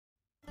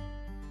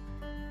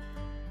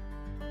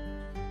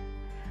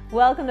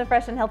Welcome to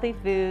Fresh and Healthy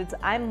Foods.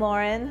 I'm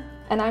Lauren.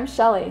 And I'm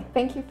Shelly.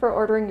 Thank you for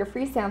ordering your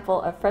free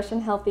sample of Fresh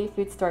and Healthy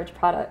food storage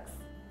products.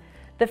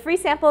 The free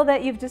sample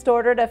that you've just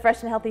ordered of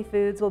Fresh and Healthy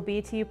Foods will be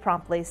to you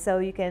promptly, so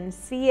you can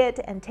see it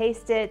and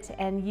taste it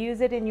and use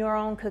it in your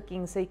own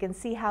cooking so you can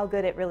see how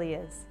good it really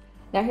is.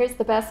 Now here's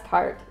the best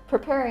part.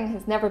 Preparing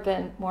has never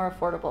been more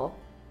affordable.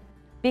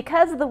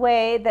 Because of the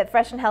way that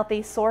Fresh and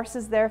Healthy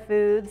sources their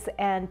foods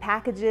and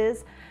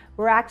packages,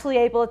 we're actually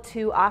able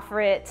to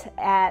offer it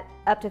at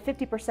up to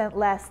 50%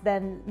 less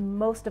than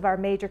most of our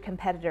major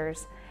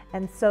competitors.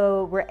 And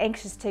so we're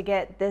anxious to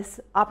get this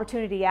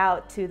opportunity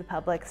out to the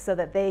public so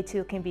that they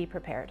too can be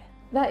prepared.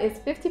 That is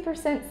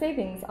 50%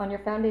 savings on your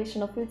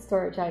foundational food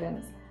storage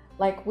items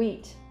like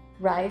wheat,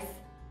 rice,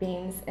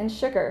 beans, and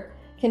sugar,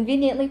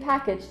 conveniently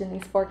packaged in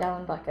these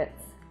 4-gallon buckets.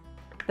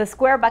 The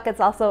square buckets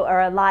also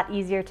are a lot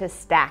easier to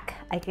stack.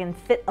 I can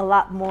fit a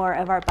lot more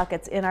of our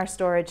buckets in our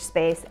storage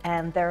space,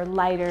 and they're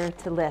lighter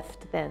to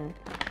lift than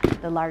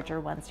the larger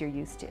ones you're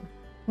used to.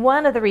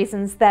 One of the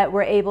reasons that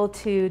we're able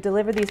to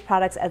deliver these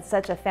products at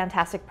such a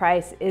fantastic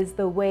price is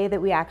the way that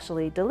we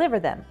actually deliver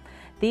them.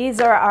 These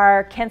are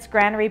our Kent's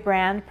Granary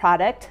brand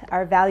product,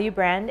 our value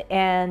brand,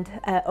 and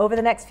over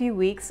the next few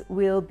weeks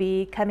we'll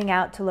be coming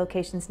out to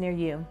locations near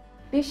you.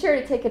 Be sure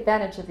to take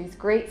advantage of these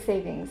great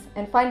savings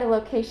and find a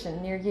location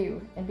near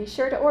you, and be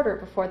sure to order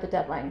before the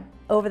deadline.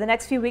 Over the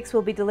next few weeks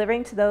we'll be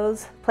delivering to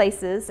those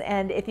places,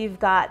 and if you've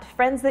got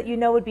friends that you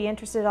know would be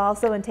interested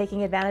also in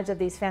taking advantage of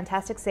these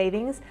fantastic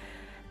savings,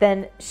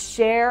 then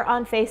share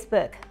on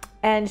Facebook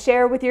and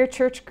share with your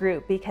church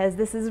group, because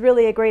this is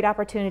really a great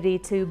opportunity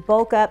to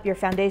bulk up your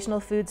foundational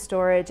food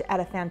storage at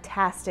a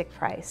fantastic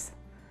price.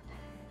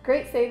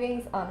 Great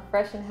savings on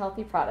Fresh and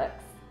Healthy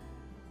products.